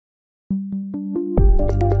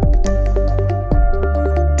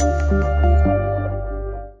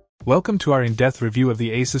Welcome to our in-depth review of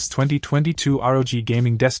the ASUS 2022 ROG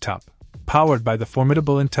gaming desktop, powered by the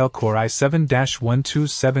formidable Intel Core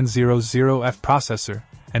i7-12700F processor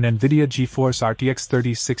and NVIDIA GeForce RTX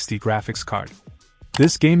 3060 graphics card.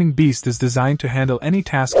 This gaming beast is designed to handle any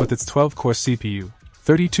task with its 12-core CPU,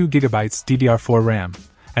 32GB DDR4 RAM,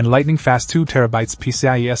 and lightning-fast 2TB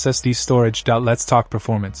PCIe SSD storage. Let's talk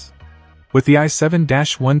performance. With the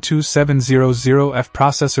i7-12700F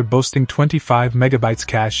processor boasting 25MB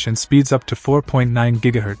cache and speeds up to 4.9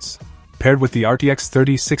 GHz, paired with the RTX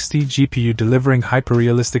 3060 GPU delivering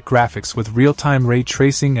hyper-realistic graphics with real-time ray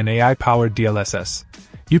tracing and AI-powered DLSS,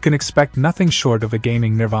 you can expect nothing short of a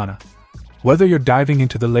gaming nirvana. Whether you're diving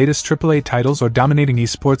into the latest AAA titles or dominating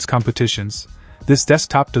esports competitions, this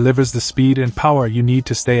desktop delivers the speed and power you need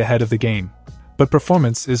to stay ahead of the game. But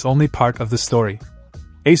performance is only part of the story.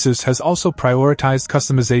 ASUS has also prioritized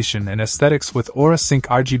customization and aesthetics with Aura Sync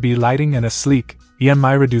RGB lighting and a sleek,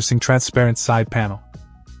 EMI-reducing transparent side panel.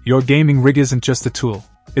 Your gaming rig isn't just a tool,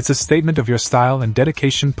 it's a statement of your style and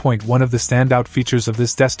dedication. One of the standout features of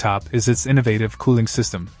this desktop is its innovative cooling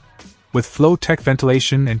system. With flow-tech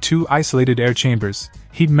ventilation and 2 isolated air chambers,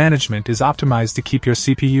 heat management is optimized to keep your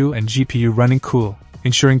CPU and GPU running cool,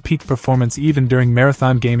 ensuring peak performance even during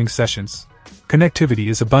marathon gaming sessions. Connectivity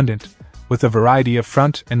is abundant, with a variety of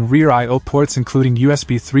front and rear I/O ports including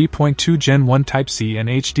USB 3.2 Gen 1 Type-C and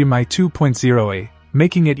HDMI 2.0A,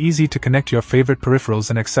 making it easy to connect your favorite peripherals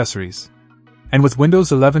and accessories. And with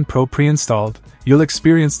Windows 11 Pro pre-installed, you'll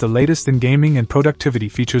experience the latest in gaming and productivity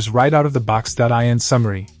features right out of the box. In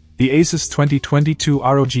summary, the ASUS 2022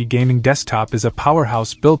 ROG gaming desktop is a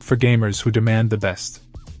powerhouse built for gamers who demand the best.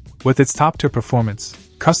 With its top-tier performance,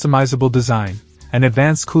 customizable design, and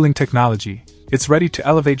advanced cooling technology, it's ready to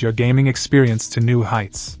elevate your gaming experience to new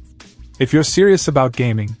heights. If you're serious about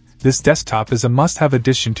gaming, this desktop is a must-have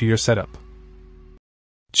addition to your setup.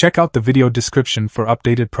 Check out the video description for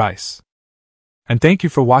updated price. And thank you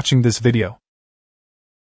for watching this video.